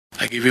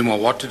I gave him a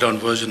watered-down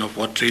version of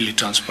what really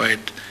transpired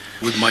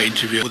with my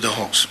interview with the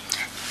Hawks.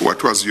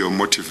 What was your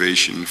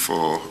motivation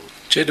for?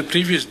 Chair, the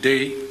previous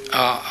day,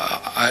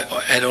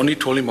 I had only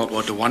told him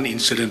about the one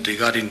incident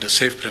regarding the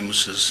safe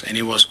premises, and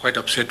he was quite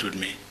upset with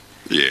me.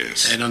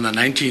 Yes. And on the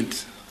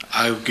 19th,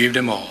 I gave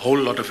them a whole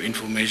lot of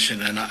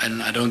information, and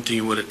I don't think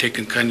he would have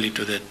taken kindly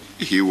to that.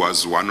 He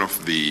was one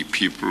of the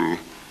people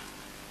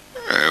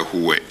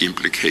who were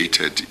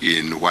implicated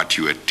in what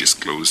you had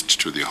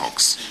disclosed to the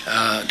Hawks.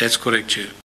 That's correct, Chair.